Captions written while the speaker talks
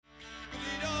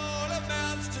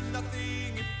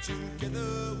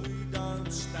together we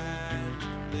don't stand.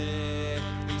 There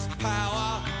is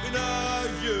power in a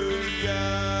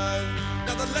union.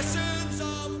 Now the lessons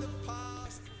of the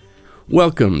past.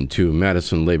 Welcome to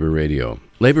Madison Labor Radio.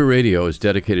 Labor Radio is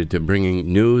dedicated to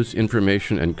bringing news,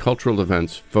 information, and cultural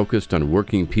events focused on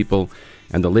working people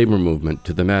and the labor movement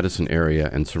to the Madison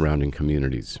area and surrounding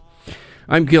communities.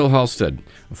 I'm Gil Halstead,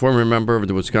 a former member of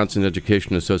the Wisconsin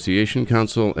Education Association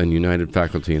Council and United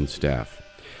Faculty and Staff.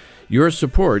 Your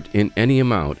support in any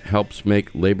amount helps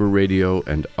make Labor Radio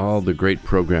and all the great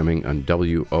programming on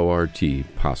WORT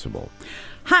possible.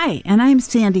 Hi, and I'm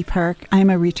Sandy Park. I'm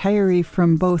a retiree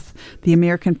from both the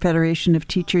American Federation of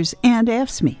Teachers and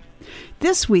AFSCME.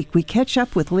 This week, we catch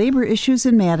up with labor issues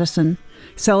in Madison,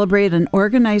 celebrate an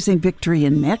organizing victory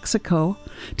in Mexico,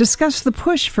 discuss the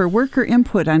push for worker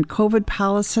input on COVID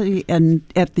policy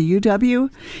at the UW,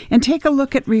 and take a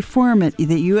look at reform at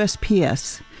the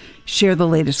USPS, share the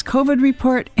latest COVID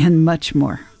report, and much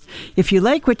more. If you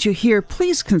like what you hear,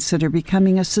 please consider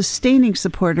becoming a sustaining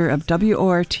supporter of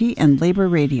WORT and Labor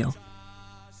Radio.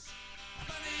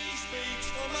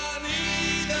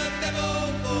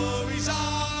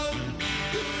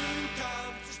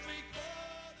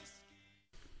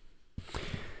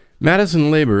 Madison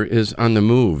Labor is on the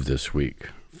move this week.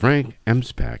 Frank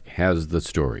Emspak has the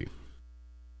story.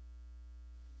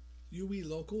 UE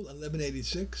Local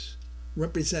 1186,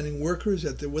 representing workers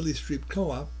at the Willie Street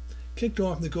Co-op, kicked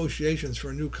off negotiations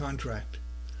for a new contract.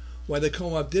 While the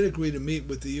co-op did agree to meet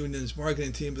with the union's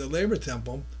bargaining team at the Labor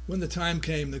Temple, when the time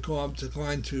came, the co-op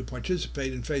declined to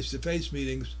participate in face-to-face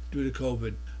meetings due to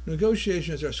COVID.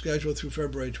 Negotiations are scheduled through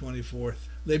February 24th.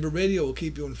 Labor Radio will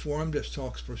keep you informed as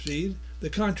talks proceed. The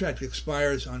contract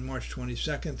expires on March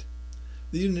 22nd.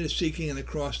 The union is seeking an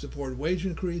across-the-board wage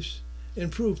increase,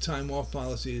 improved time-off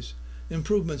policies,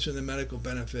 improvements in the medical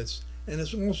benefits, and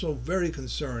is also very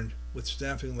concerned with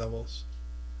staffing levels.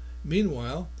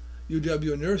 Meanwhile,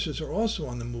 UW nurses are also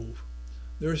on the move.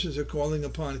 Nurses are calling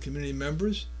upon community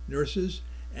members, nurses,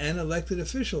 and elected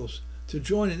officials to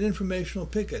join an informational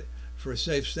picket for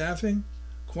safe staffing,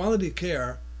 quality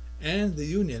care, and the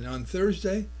union on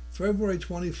Thursday, February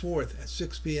 24th at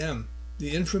 6 p.m.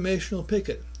 The informational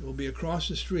picket will be across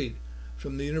the street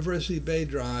from the University Bay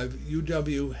Drive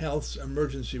UW Health's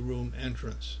emergency room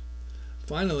entrance.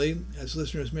 Finally, as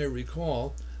listeners may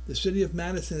recall, the City of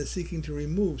Madison is seeking to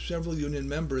remove several union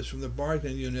members from the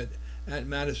bargaining unit at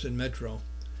Madison Metro.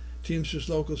 Teamsters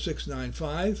Local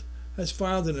 695 has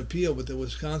filed an appeal with the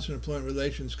Wisconsin Employment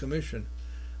Relations Commission.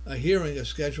 A hearing is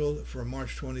scheduled for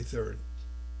March 23rd.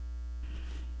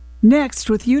 Next,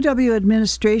 with UW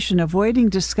administration avoiding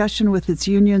discussion with its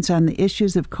unions on the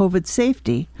issues of COVID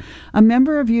safety, a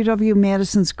member of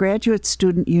UW-Madison's graduate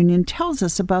student union tells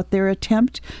us about their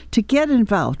attempt to get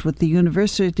involved with the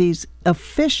university's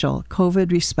official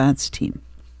COVID response team.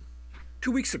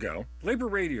 2 weeks ago, Labor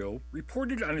Radio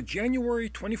reported on a January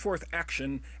 24th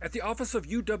action at the office of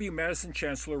UW-Madison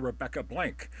Chancellor Rebecca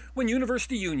Blank, when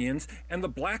university unions and the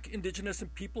Black, Indigenous,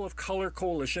 and People of Color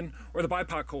Coalition, or the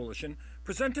BIPOC Coalition,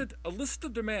 presented a list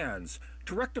of demands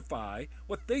to rectify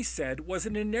what they said was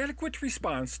an inadequate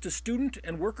response to student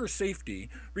and worker safety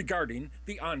regarding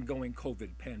the ongoing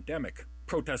COVID pandemic.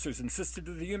 Protesters insisted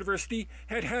that the university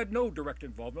had had no direct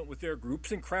involvement with their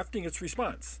groups in crafting its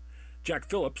response. Jack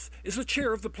Phillips is the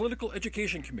chair of the Political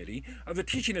Education Committee of the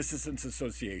Teaching Assistants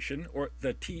Association, or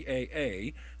the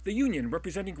TAA, the union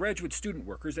representing graduate student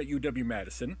workers at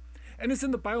UW-Madison, and is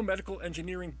in the Biomedical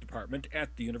Engineering Department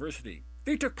at the university.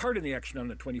 They took part in the action on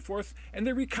the 24th, and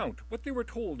they recount what they were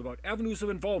told about avenues of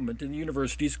involvement in the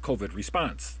university's COVID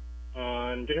response.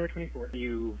 On January 24th,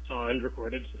 you saw and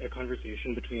recorded a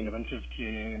conversation between a bunch of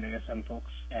TAA and ASM folks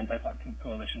and BIPOC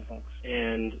Coalition folks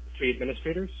and 3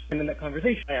 administrators. And in that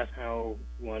conversation, I asked how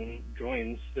one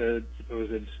joins the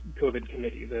supposed COVID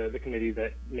committee, the committee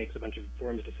that makes a bunch of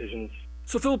forms decisions.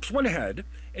 So Phillips went ahead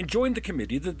and joined the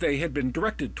committee that they had been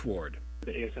directed toward.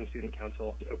 The ASM Student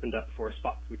Council opened up for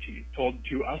spots, which he told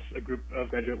to us, a group of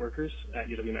graduate workers at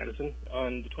UW-Madison.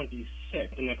 On the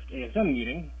 26th, the next ASM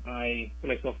meeting, I put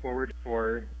myself forward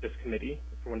for this committee,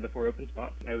 for one of the 4 open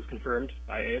spots. I was confirmed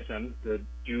by ASM, the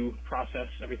due process,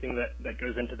 everything that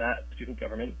goes into that student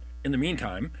government. In the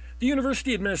meantime, the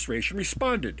university administration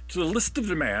responded to the list of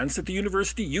demands that the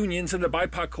university unions and the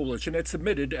BIPOC Coalition had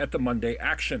submitted at the Monday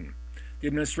action. The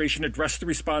administration addressed the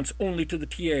response only to the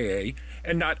TAA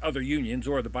and not other unions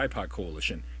or the BIPOC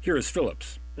Coalition. Here is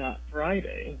Phillips. That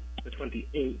Friday, the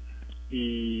 28th,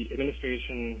 the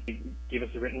administration gave us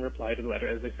a written reply to the letter,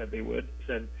 as they said they would. It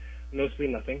said mostly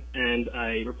nothing, and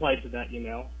I replied to that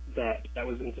email that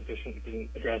was insufficient. It didn't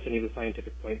address any of the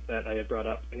scientific points that I had brought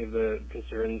up, any of the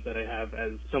concerns that I have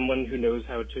as someone who knows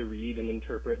how to read and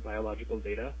interpret biological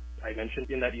data. I mentioned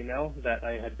in that email that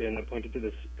I had been appointed to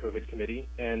this COVID committee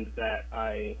and that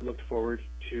I looked forward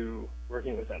to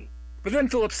working with them. But then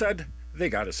Phillips said they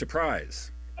got a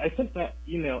surprise. I sent that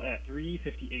email at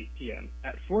 3:58 p.m.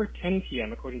 At 4:10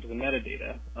 p.m., according to the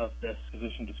metadata of this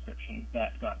position description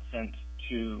that got sent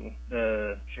to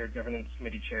the Shared Governance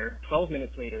Committee chair, 12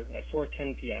 minutes later, at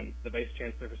 4:10 p.m., the Vice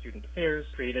Chancellor for Student Affairs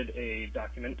created a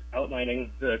document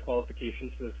outlining the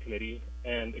qualifications for this committee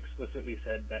and explicitly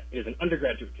said that it is an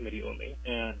undergraduate committee only,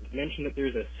 and mentioned that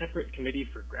there's a separate committee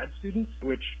for grad students,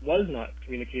 which was not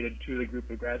communicated to the group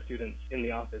of grad students in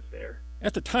the office there.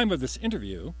 At the time of this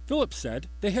interview, Phillips said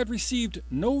they had received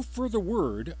no further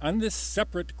word on this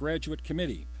separate graduate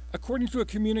committee. According to a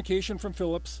communication from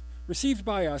Phillips received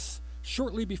by us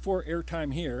shortly before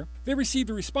airtime here, they received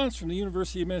a response from the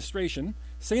university administration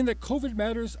saying that COVID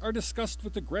matters are discussed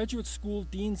with the Graduate School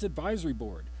Dean's Advisory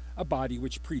Board, a body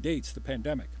which predates the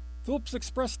pandemic. Phillips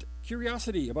expressed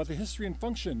curiosity about the history and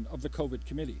function of the COVID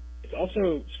committee. It's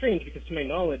also strange because, to my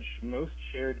knowledge, most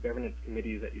shared governance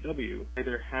committees at UW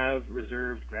either have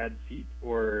reserved grad seats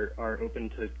or are open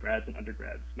to grads and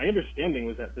undergrads. My understanding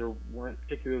was that there weren't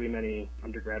particularly many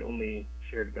undergrad-only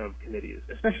shared gov committees,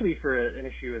 especially for an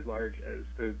issue as large as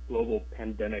the global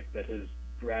pandemic that has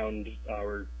ground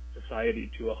our society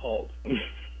to a halt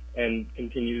and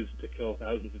continues to kill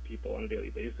thousands of people on a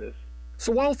daily basis.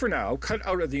 So while for now cut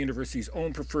out of the university's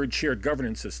own preferred shared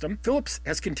governance system, Phillips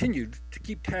has continued to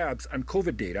keep tabs on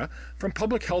COVID data from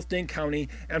Public Health Dane County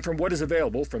and from what is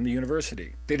available from the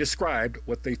university. They described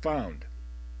what they found.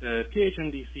 The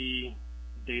PHNDC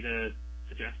data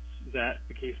suggests that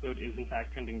the caseload is in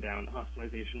fact trending down.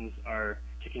 Hospitalizations are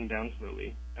ticking down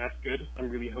slowly. That's good.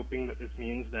 I'm really hoping that this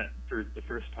means that for the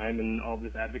first time in all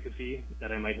this advocacy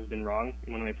that I might have been wrong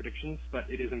in one of my predictions, but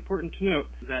it is important to note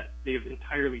that they've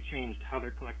entirely changed how they're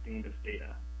collecting this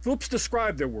data. Phillips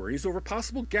described their worries over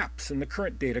possible gaps in the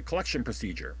current data collection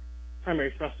procedure.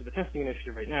 Primary thrust of the testing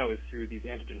initiative right now is through these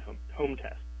antigen home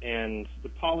tests. And the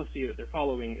policy that they're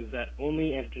following is that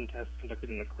only antigen tests conducted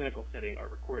in a clinical setting are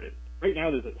recorded. Right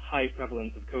now there's a high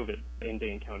prevalence of COVID in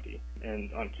Dane County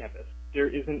and on campus. There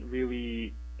isn't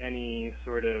really any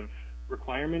sort of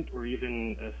requirement or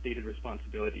even a stated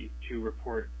responsibility to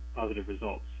report positive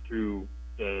results through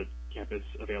the campus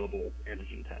available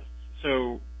antigen tests.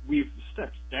 So we've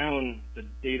stepped down the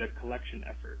data collection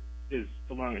effort, is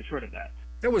the long and short of that.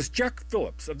 That was Jack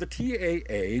Phillips of the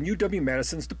TAA in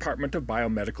UW-Madison's Department of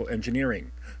Biomedical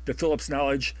Engineering. To Phillips'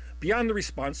 knowledge, beyond the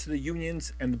response to the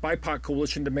unions and the BIPOC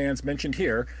coalition demands mentioned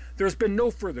here, there has been no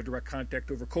further direct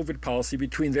contact over COVID policy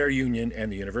between their union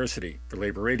and the university. For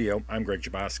Labor Radio, I'm Greg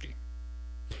Jaboski.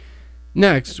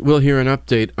 Next, we'll hear an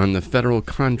update on the federal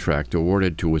contract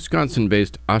awarded to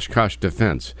Wisconsin-based Oshkosh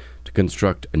Defense to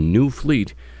construct a new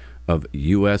fleet of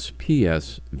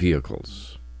USPS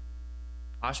vehicles.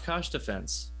 Oshkosh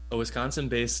Defense, a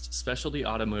Wisconsin-based specialty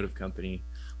automotive company,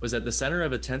 was at the center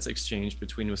of a tense exchange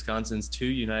between Wisconsin's two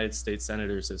United States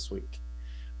senators this week,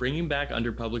 bringing back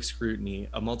under public scrutiny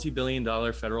a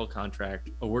multi-billion-dollar federal contract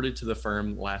awarded to the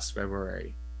firm last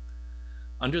February.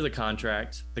 Under the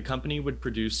contract, the company would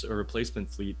produce a replacement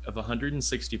fleet of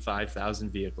 165,000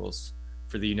 vehicles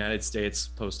for the United States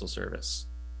Postal Service.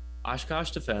 Oshkosh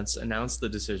Defense announced the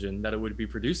decision that it would be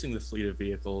producing the fleet of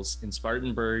vehicles in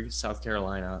Spartanburg, South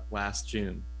Carolina, last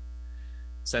June.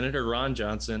 Senator Ron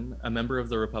Johnson, a member of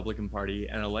the Republican Party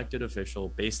and elected official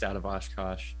based out of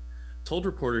Oshkosh, told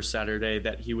reporters Saturday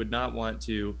that he would not want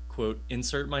to, quote,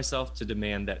 insert myself to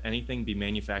demand that anything be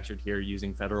manufactured here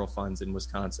using federal funds in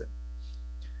Wisconsin,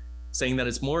 saying that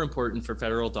it's more important for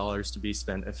federal dollars to be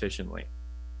spent efficiently.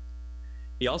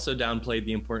 He also downplayed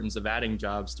the importance of adding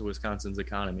jobs to Wisconsin's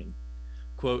economy.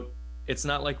 Quote, it's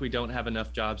not like we don't have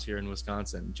enough jobs here in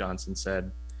Wisconsin, Johnson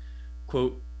said.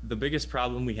 Quote, the biggest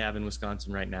problem we have in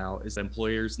Wisconsin right now is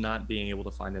employers not being able to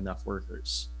find enough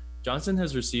workers. Johnson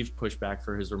has received pushback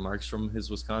for his remarks from his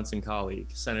Wisconsin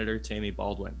colleague, Senator Tammy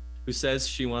Baldwin, who says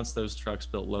she wants those trucks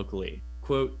built locally.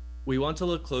 Quote, we want to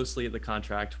look closely at the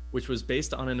contract, which was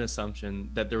based on an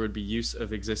assumption that there would be use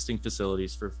of existing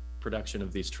facilities for production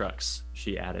of these trucks,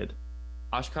 she added.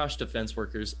 Oshkosh Defense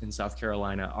workers in South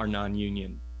Carolina are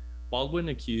non-union. Baldwin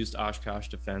accused Oshkosh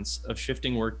Defense of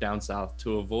shifting work down south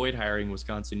to avoid hiring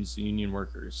Wisconsin's union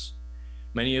workers,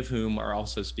 many of whom are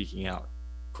also speaking out.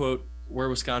 Quote, we're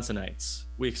Wisconsinites.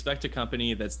 We expect a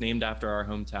company that's named after our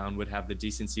hometown would have the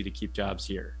decency to keep jobs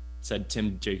here, said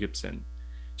Tim Jacobson,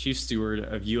 chief steward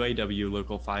of UAW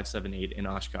Local 578 in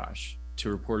Oshkosh, to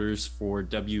reporters for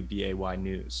WBAY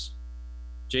News.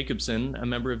 Jacobson, a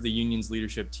member of the union's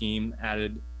leadership team,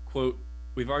 added, quote,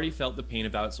 "We've already felt the pain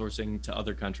of outsourcing to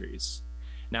other countries.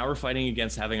 Now we're fighting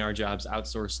against having our jobs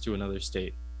outsourced to another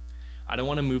state. I don't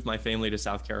want to move my family to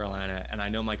South Carolina, and I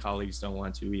know my colleagues don't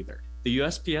want to either." The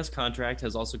USPS contract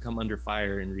has also come under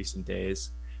fire in recent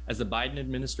days, as the Biden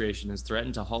administration has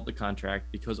threatened to halt the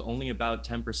contract because only about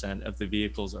 10% of the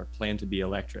vehicles are planned to be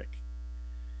electric.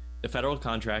 The federal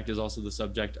contract is also the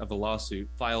subject of a lawsuit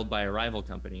filed by a rival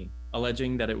company,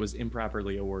 alleging that it was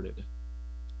improperly awarded.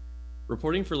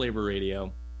 Reporting for Labor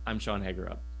Radio, I'm Sean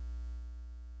Hagerup.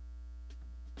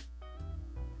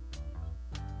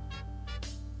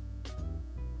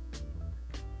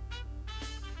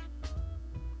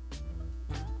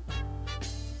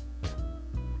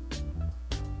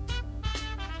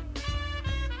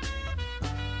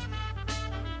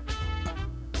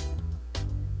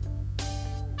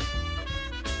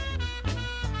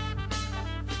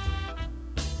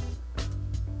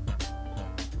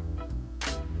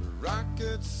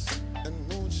 Rockets and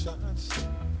moonshots,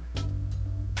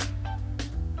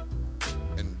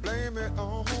 and blame it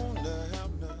on the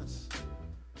have-nots.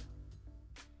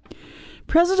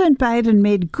 President Biden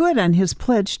made good on his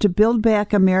pledge to build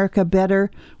back America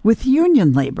better with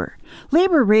union labor.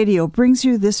 Labor Radio brings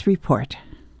you this report.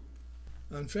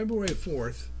 On February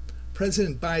 4th,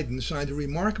 President Biden signed a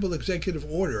remarkable executive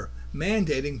order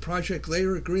mandating project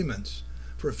labor agreements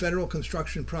for federal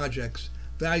construction projects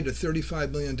valued at $35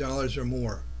 million or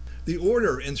more. The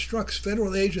order instructs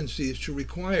federal agencies to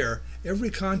require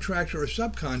every contractor or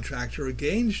subcontractor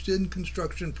engaged in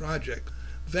construction project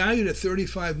valued at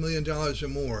 $35 million or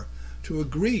more to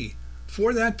agree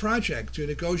for that project to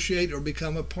negotiate or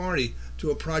become a party to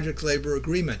a project labor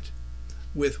agreement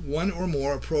with one or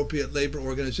more appropriate labor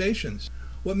organizations.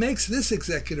 What makes this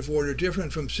executive order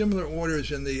different from similar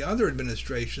orders in the other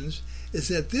administrations is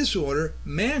that this order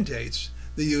mandates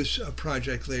the use of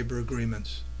project labor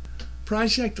agreements.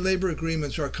 Project labor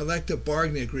agreements are collective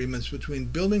bargaining agreements between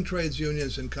building trades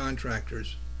unions and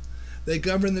contractors. They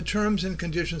govern the terms and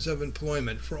conditions of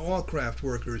employment for all craft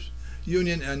workers,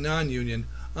 union and non-union,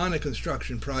 on a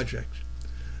construction project.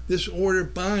 This order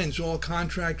binds all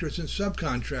contractors and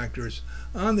subcontractors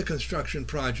on the construction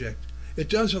project. It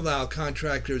does allow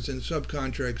contractors and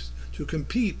subcontractors to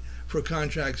compete for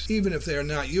contracts even if they are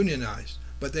not unionized,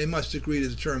 but they must agree to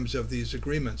the terms of these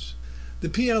agreements. The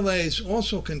PLAs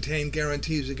also contain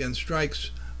guarantees against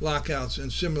strikes, lockouts,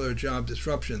 and similar job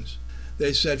disruptions.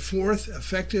 They set forth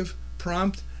effective,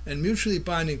 prompt, and mutually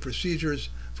binding procedures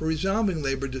for resolving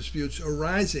labor disputes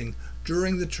arising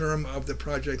during the term of the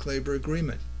project labor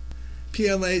agreement.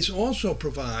 PLAs also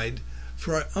provide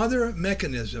for other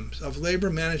mechanisms of labor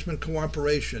management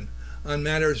cooperation on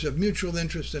matters of mutual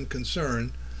interest and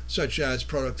concern, such as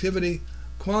productivity,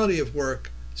 quality of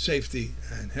work, safety,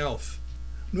 and health.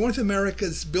 North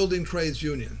America's building trades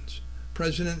unions,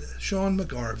 President Sean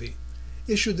McGarvey,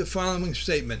 issued the following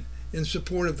statement in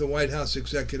support of the White House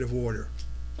executive order.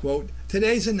 Quote,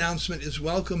 "Today's announcement is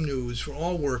welcome news for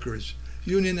all workers,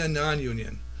 union and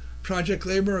non-union. Project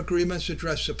labor agreements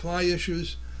address supply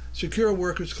issues, secure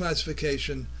workers'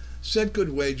 classification, set good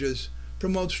wages,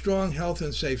 promote strong health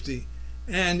and safety,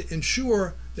 and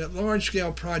ensure that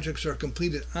large-scale projects are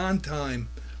completed on time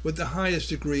with the highest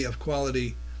degree of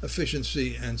quality,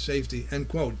 efficiency, and safety." End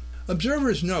quote.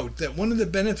 Observers note that one of the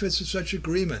benefits of such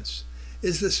agreements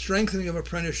is the strengthening of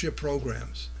apprenticeship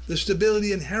programs. The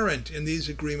stability inherent in these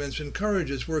agreements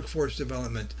encourages workforce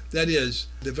development, that is,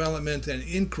 development and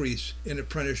increase in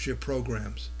apprenticeship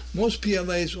programs. Most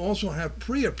PLAs also have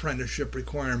pre-apprenticeship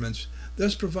requirements,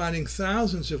 thus providing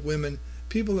thousands of women,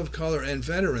 people of color, and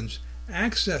veterans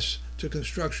access to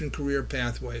construction career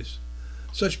pathways.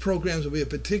 Such programs will be of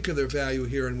particular value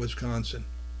here in Wisconsin.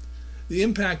 The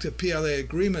impact of PLA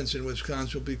agreements in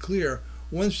Wisconsin will be clear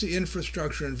once the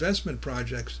infrastructure investment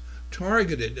projects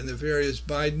targeted in the various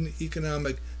Biden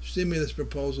economic stimulus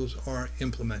proposals are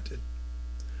implemented.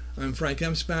 I'm Frank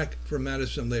Emsbach for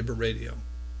Madison Labor Radio.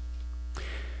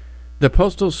 The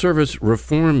Postal Service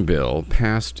Reform Bill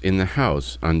passed in the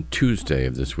House on Tuesday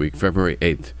of this week, February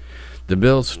 8th. The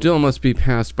bill still must be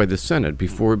passed by the Senate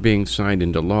before being signed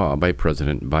into law by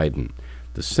President Biden.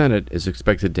 The Senate is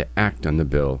expected to act on the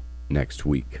bill next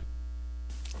week.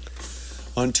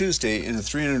 On Tuesday, in a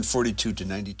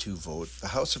 342-92 vote, the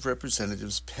House of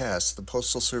Representatives passed the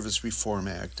Postal Service Reform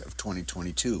Act of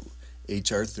 2022,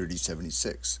 H.R.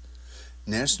 3076.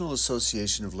 National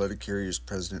Association of Letter Carriers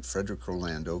President Frederick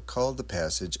Orlando called the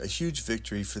passage a huge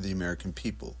victory for the American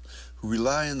people, who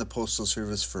rely on the Postal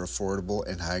Service for affordable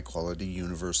and high-quality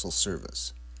universal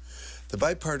service. The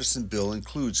bipartisan bill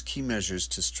includes key measures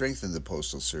to strengthen the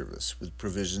Postal Service, with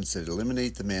provisions that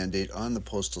eliminate the mandate on the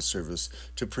Postal Service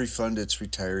to pre-fund its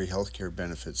retiree health care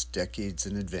benefits decades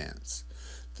in advance.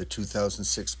 The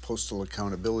 2006 Postal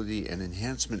Accountability and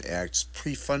Enhancement Act's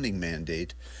pre-funding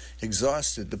mandate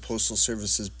exhausted the Postal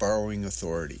Service's borrowing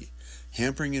authority,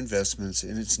 hampering investments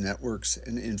in its networks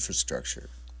and infrastructure.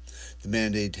 The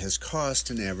mandate has cost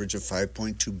an average of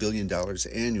 $5.2 billion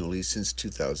annually since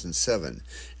 2007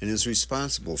 and is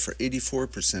responsible for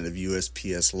 84% of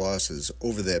USPS losses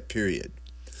over that period.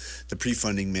 The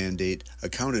pre-funding mandate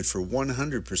accounted for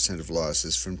 100% of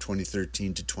losses from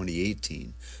 2013 to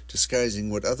 2018, disguising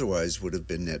what otherwise would have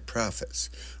been net profits.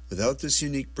 Without this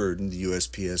unique burden, the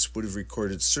USPS would have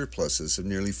recorded surpluses of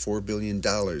nearly $4 billion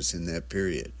in that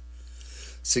period.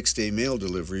 6-day mail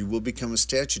delivery will become a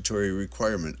statutory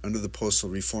requirement under the Postal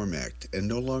Reform Act and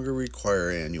no longer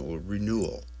require annual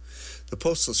renewal. The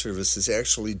Postal Service is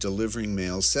actually delivering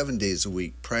mail 7 days a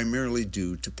week, primarily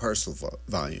due to parcel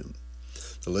volume.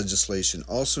 The legislation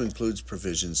also includes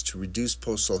provisions to reduce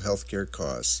postal health care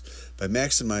costs by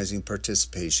maximizing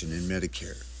participation in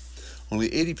Medicare. Only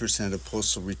 80% of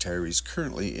postal retirees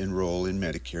currently enroll in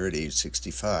Medicare at age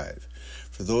 65.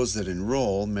 For those that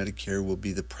enroll, Medicare will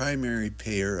be the primary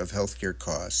payer of health care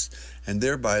costs and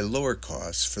thereby lower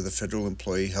costs for the Federal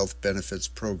Employee Health Benefits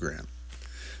Program.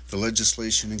 The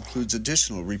legislation includes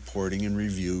additional reporting and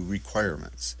review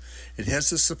requirements. It has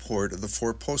the support of the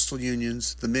 4 postal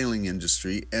unions, the mailing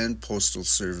industry, and Postal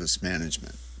Service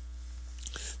Management.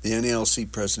 The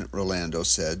NALC President Rolando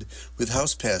said, "With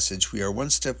House passage, we are one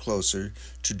step closer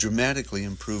to dramatically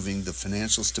improving the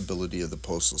financial stability of the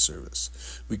Postal Service.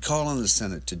 We call on the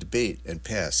Senate to debate and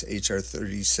pass H.R.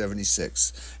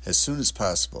 3076 as soon as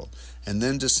possible, and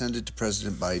then to send it to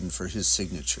President Biden for his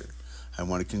signature. I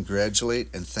want to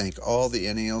congratulate and thank all the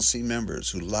NALC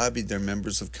members who lobbied their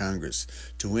members of Congress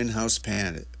to win House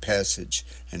passage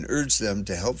and urge them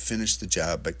to help finish the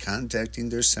job by contacting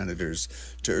their senators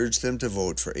to urge them to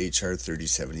vote for H.R.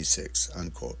 3076,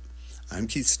 unquote. I'm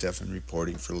Keith Steffen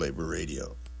reporting for Labor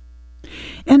Radio.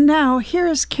 And now, here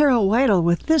is Carol Weidel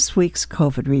with this week's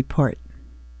COVID report.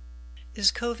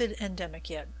 Is COVID endemic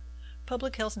yet?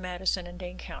 Public Health Madison and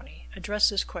Dane County addressed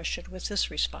this question with this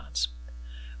response.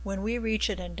 When we reach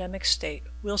an endemic state,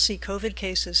 we'll see COVID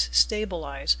cases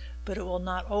stabilize, but it will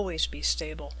not always be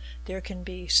stable. There can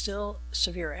be still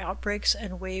severe outbreaks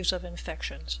and waves of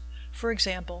infections. For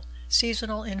example,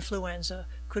 seasonal influenza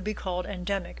could be called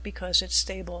endemic because it's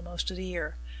stable most of the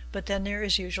year, but then there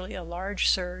is usually a large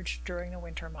surge during the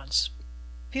winter months.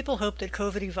 People hope that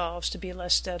COVID evolves to be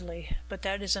less deadly, but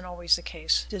that isn't always the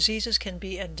case. Diseases can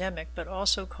be endemic, but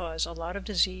also cause a lot of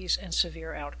disease and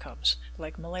severe outcomes,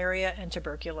 like malaria and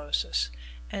tuberculosis.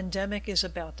 Endemic is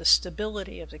about the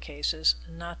stability of the cases,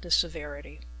 not the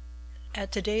severity.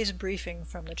 At today's briefing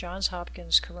from the Johns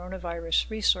Hopkins Coronavirus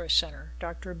Resource Center,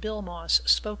 Dr. Bill Moss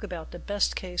spoke about the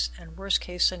best case and worst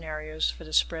case scenarios for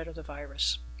the spread of the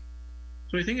virus.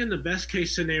 So I think in the best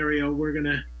case scenario,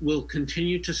 we'll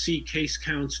continue to see case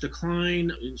counts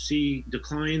decline, see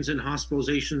declines in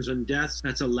hospitalizations and deaths.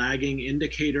 That's a lagging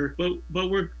indicator, but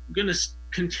we're going to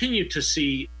continue to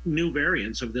see new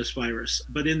variants of this virus.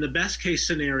 But in the best case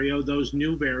scenario, those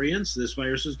new variants, this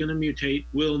virus is going to mutate,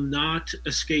 will not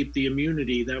escape the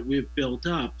immunity that we've built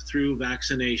up through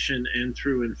vaccination and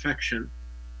through infection.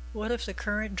 What if the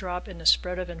current drop in the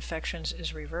spread of infections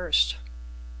is reversed?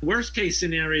 Worst case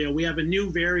scenario, we have a new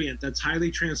variant that's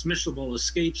highly transmissible,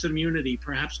 escapes immunity,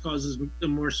 perhaps causes a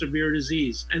more severe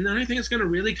disease. And then I think it's going to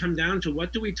really come down to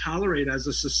what do we tolerate as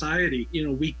a society?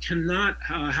 We cannot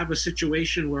have a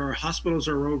situation where our hospitals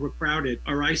are overcrowded,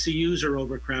 our ICUs are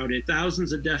overcrowded,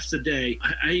 thousands of deaths a day.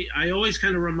 I always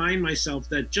kind of remind myself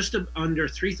that just under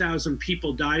 3,000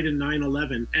 people died in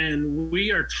 9/11, and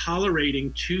we are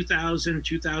tolerating 2,000,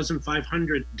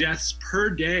 2,500 deaths per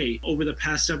day over the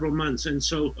past several months. And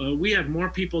so we have more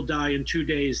people die in 2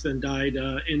 days than died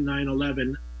in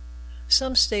 9/11.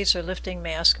 Some states are lifting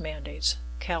mask mandates.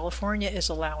 California is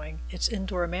allowing its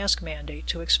indoor mask mandate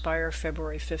to expire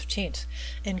February 15th.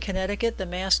 In Connecticut, the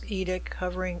mask edict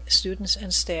covering students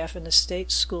and staff in the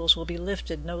state schools will be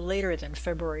lifted no later than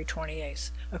February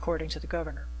 28th, according to the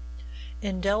governor.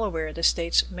 In Delaware, the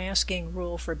state's masking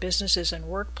rule for businesses and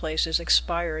workplaces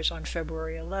expires on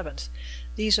February 11th.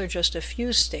 These are just a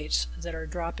few states that are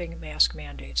dropping mask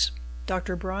mandates.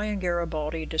 Dr. Brian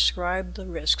Garibaldi described the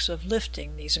risks of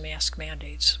lifting these mask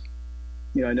mandates.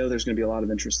 I know there's going to be a lot of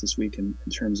interest this week in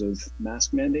terms of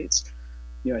mask mandates.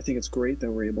 I think it's great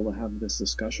that we're able to have this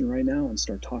discussion right now and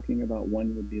start talking about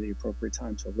when would be the appropriate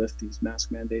time to lift these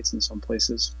mask mandates in some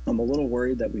places. I'm a little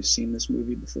worried that we've seen this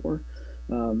movie before.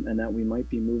 and that we might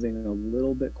be moving a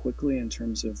little bit quickly in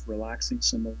terms of relaxing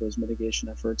some of those mitigation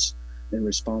efforts in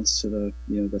response to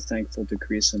the thankful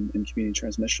decrease in community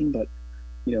transmission. But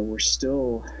we're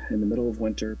still in the middle of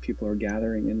winter. People are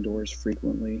gathering indoors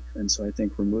frequently. And so I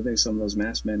think removing some of those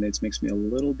mask mandates makes me a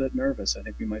little bit nervous. I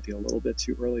think we might be a little bit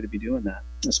too early to be doing that,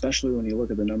 especially when you look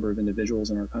at the number of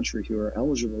individuals in our country who are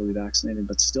eligible to be vaccinated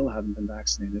but still haven't been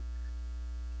vaccinated.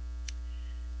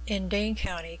 In Dane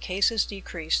County, cases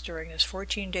decreased during this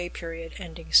 14-day period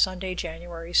ending Sunday,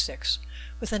 January 6,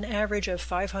 with an average of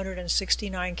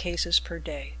 569 cases per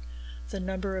day. The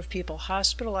number of people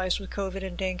hospitalized with COVID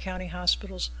in Dane County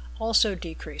hospitals also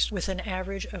decreased, with an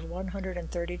average of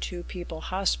 132 people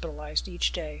hospitalized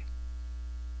each day.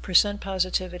 Percent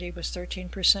positivity was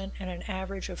 13%, and an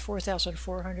average of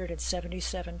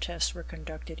 4,477 tests were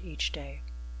conducted each day.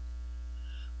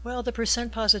 While the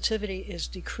percent positivity is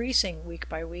decreasing week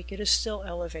by week, it is still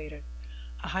elevated.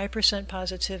 A high percent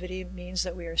positivity means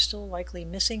that we are still likely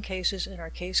missing cases in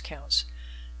our case counts.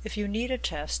 If you need a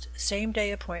test, same-day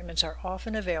appointments are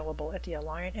often available at the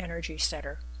Alliant Energy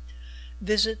Center.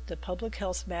 Visit the Public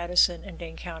Health Madison and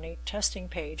Dane County testing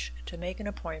page to make an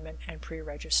appointment and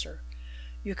pre-register.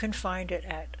 You can find it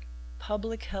at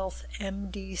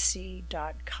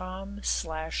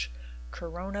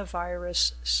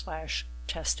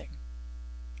publichealthmdc.com/coronavirus/testing.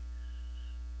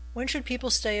 When should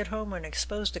people stay at home when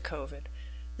exposed to COVID?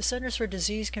 The Centers for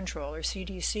Disease Control, or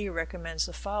CDC, recommends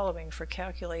the following for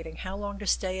calculating how long to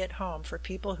stay at home for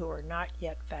people who are not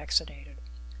yet vaccinated.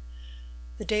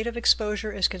 The date of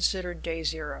exposure is considered day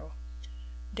 0.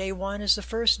 Day 1 is the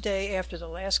first day after the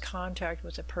last contact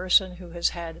with a person who has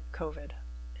had COVID.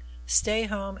 Stay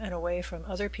home and away from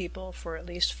other people for at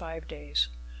least 5 days.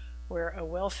 Wear a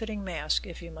well-fitting mask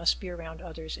if you must be around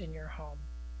others in your home.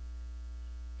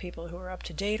 People who are up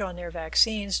to date on their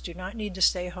vaccines do not need to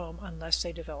stay home unless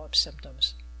they develop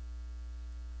symptoms.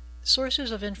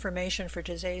 Sources of information for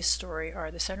today's story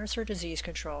are the Centers for Disease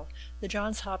Control, the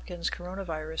Johns Hopkins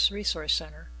Coronavirus Resource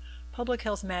Center, Public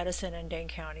Health Madison and Dane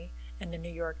County, and the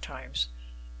New York Times.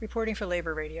 Reporting for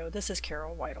Labor Radio, this is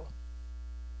Carol Weidel.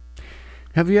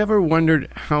 Have you ever wondered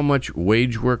how much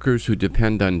wage workers who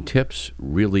depend on tips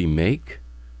really make?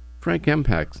 Frank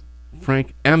Emspak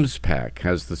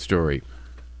has the story.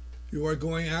 You are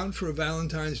going out for a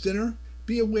Valentine's dinner?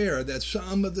 Be aware that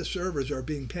some of the servers are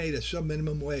being paid a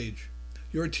sub-minimum wage.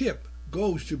 Your tip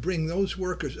goes to bring those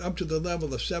workers up to the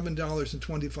level of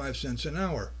 $7.25 an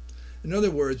hour. In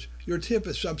other words, your tip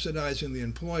is subsidizing the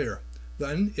employer.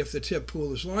 Then, if the tip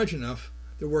pool is large enough,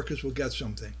 the workers will get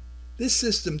something. This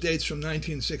system dates from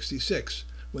 1966,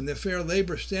 when the Fair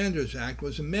Labor Standards Act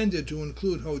was amended to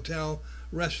include hotel,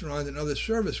 restaurant, and other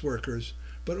service workers,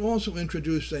 but also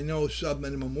introduced a no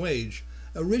sub-minimum wage,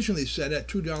 originally set at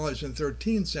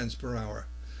 $2.13 per hour.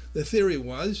 The theory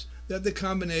was that the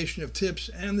combination of tips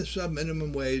and the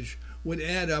sub-minimum wage would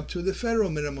add up to the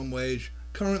federal minimum wage,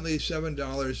 currently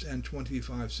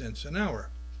 $7.25 an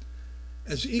hour.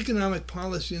 As the Economic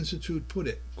Policy Institute put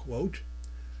it, quote,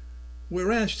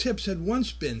 "Whereas tips had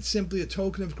once been simply a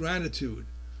token of gratitude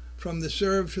from the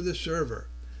served to the server,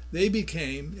 they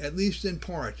became, at least in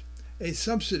part, a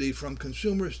subsidy from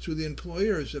consumers to the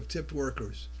employers of tipped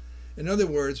workers. In other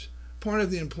words, part of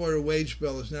the employer wage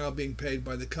bill is now being paid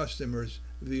by the customers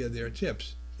via their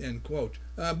tips." End quote.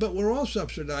 But we're all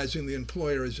subsidizing the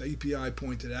employer, as EPI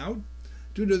pointed out.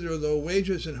 Due to their low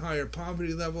wages and higher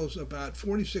poverty levels, about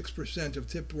 46% of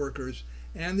tipped workers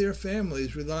and their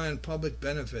families rely on public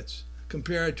benefits,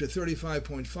 compared to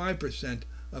 35.5%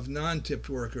 of non-tipped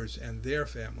workers and their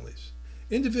families.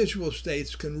 Individual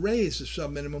states can raise the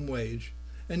sub-minimum wage,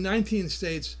 and 19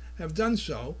 states have done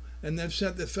so, and they've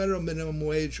set the federal minimum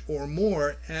wage or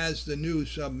more as the new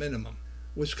sub-minimum.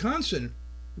 Wisconsin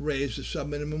raised the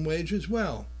sub-minimum wage as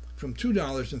well, from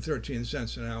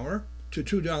 $2.13 an hour to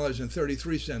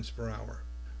 $2.33 per hour.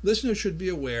 Listeners should be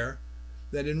aware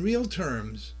that in real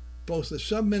terms, both the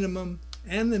sub-minimum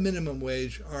and the minimum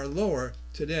wage are lower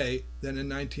today than in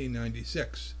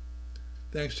 1996.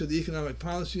 Thanks to the Economic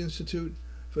Policy Institute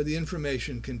for the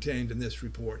information contained in this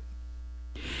report.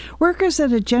 Workers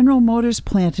at a General Motors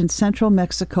plant in central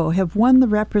Mexico have won the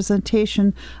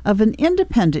representation of an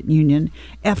independent union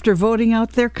after voting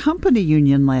out their company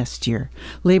union last year.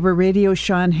 Labor Radio's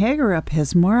Sean Hagerup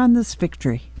has more on this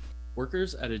victory.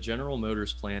 Workers at a General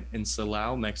Motors plant in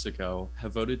Silao, Mexico,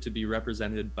 have voted to be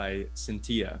represented by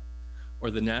CINTIA,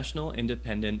 or the National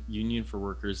Independent Union for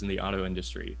Workers in the Auto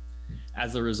Industry,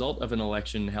 as a result of an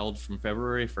election held from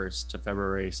February 1st to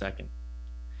February 2nd.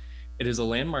 It is a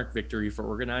landmark victory for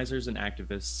organizers and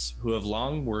activists who have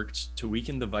long worked to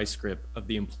weaken the vice grip of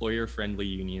the employer-friendly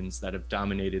unions that have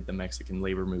dominated the Mexican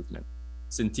labor movement.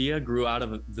 Cynthia grew out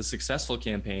of the successful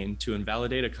campaign to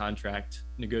invalidate a contract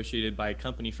negotiated by a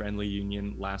company-friendly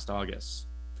union last August.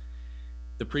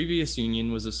 The previous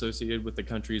union was associated with the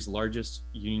country's largest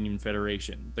union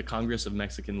federation, the Congress of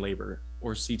Mexican Labor,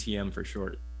 or CTM for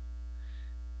short.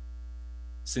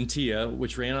 Cynthia,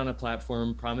 which ran on a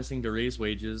platform promising to raise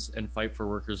wages and fight for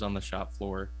workers on the shop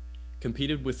floor,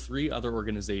 competed with 3 other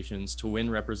organizations to win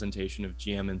representation of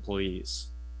GM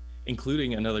employees,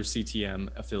 including another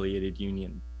CTM-affiliated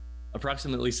union.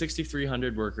 Approximately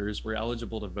 6,300 workers were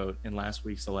eligible to vote in last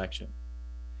week's election.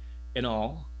 In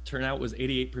all, turnout was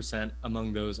 88%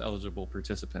 among those eligible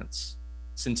participants.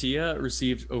 Cynthia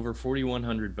received over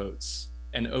 4,100 votes,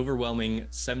 an overwhelming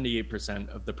 78%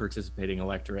 of the participating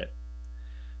electorate.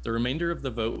 The remainder of the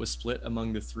vote was split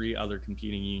among the 3 other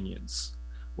competing unions,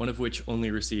 one of which only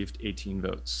received 18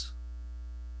 votes.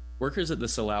 Workers at the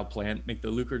Silao plant make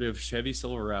the lucrative Chevy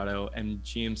Silverado and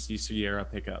GMC Sierra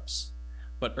pickups,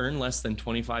 but earn less than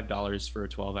 $25 for a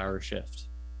 12-hour shift.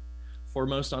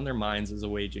 Foremost on their minds is a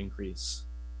wage increase.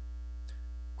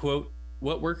 Quote,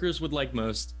 "What workers would like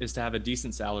most is to have a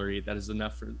decent salary that is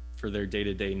enough for their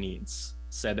day-to-day needs,"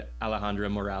 said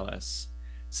Alejandra Morales,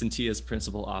 Cynthia's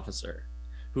principal officer,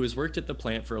 who has worked at the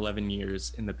plant for 11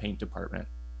 years in the paint department.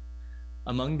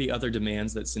 Among the other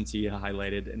demands that Cynthia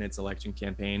highlighted in its election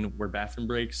campaign were bathroom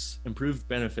breaks, improved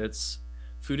benefits,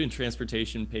 food and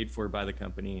transportation paid for by the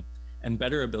company, and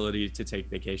better ability to take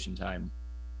vacation time.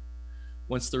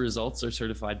 Once the results are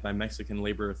certified by Mexican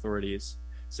labor authorities,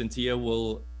 Cynthia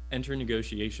will enter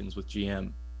negotiations with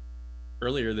GM.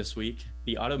 Earlier this week,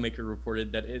 the automaker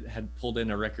reported that it had pulled in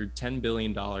a record $10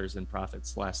 billion in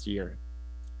profits last year.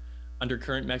 Under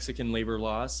current Mexican labor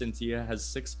law, Cynthia has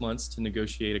 6 months to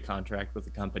negotiate a contract with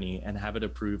the company and have it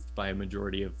approved by a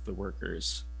majority of the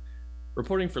workers.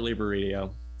 Reporting for Labor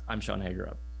Radio, I'm Sean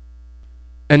Hagerup.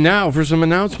 And now for some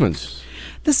announcements.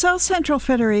 The South Central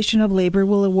Federation of Labor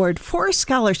will award 4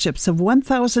 scholarships of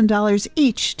 $1,000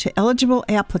 each to eligible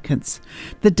applicants.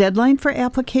 The deadline for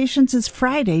applications is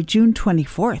Friday, June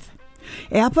 24th.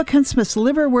 Applicants must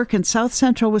live or work in South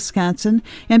Central Wisconsin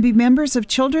and be members of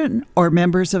children or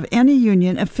members of any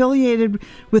union affiliated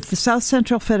with the South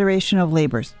Central Federation of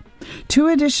Labor. 2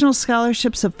 additional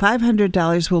scholarships of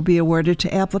 $500 will be awarded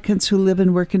to applicants who live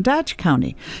and work in Dodge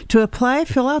County. To apply,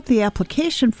 fill out the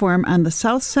application form on the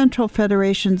South Central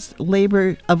Federation's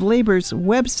Labor's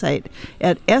website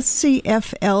at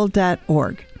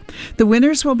scfl.org. The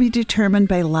winners will be determined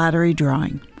by lottery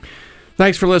drawing.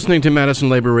 Thanks for listening to Madison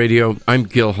Labor Radio. I'm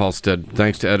Gil Halstead.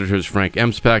 Thanks to editors Frank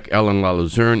Emspak, Ellen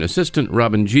LaLuzerne, assistant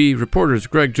Robin G., reporters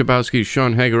Greg Jabowski,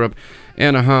 Sean Hagerup,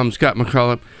 Anna Hom, Scott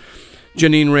McCullough,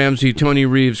 Janine Ramsey, Tony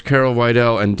Reeves, Carol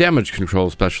Weidel, and damage control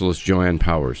specialist Joanne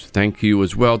Powers. Thank you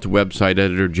as well to website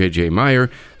editor J.J.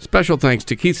 Meyer. Special thanks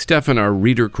to Keith Steffen, our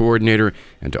reader coordinator,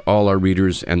 and to all our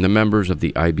readers and the members of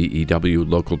the IBEW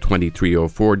Local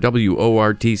 2304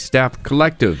 WORT Staff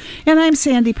Collective. And I'm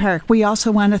Sandy Park. We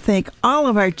also want to thank all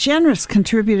of our generous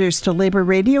contributors to Labor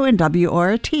Radio and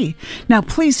WORT. Now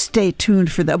please stay tuned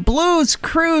for the Blues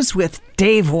Cruise with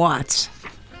Dave Watts.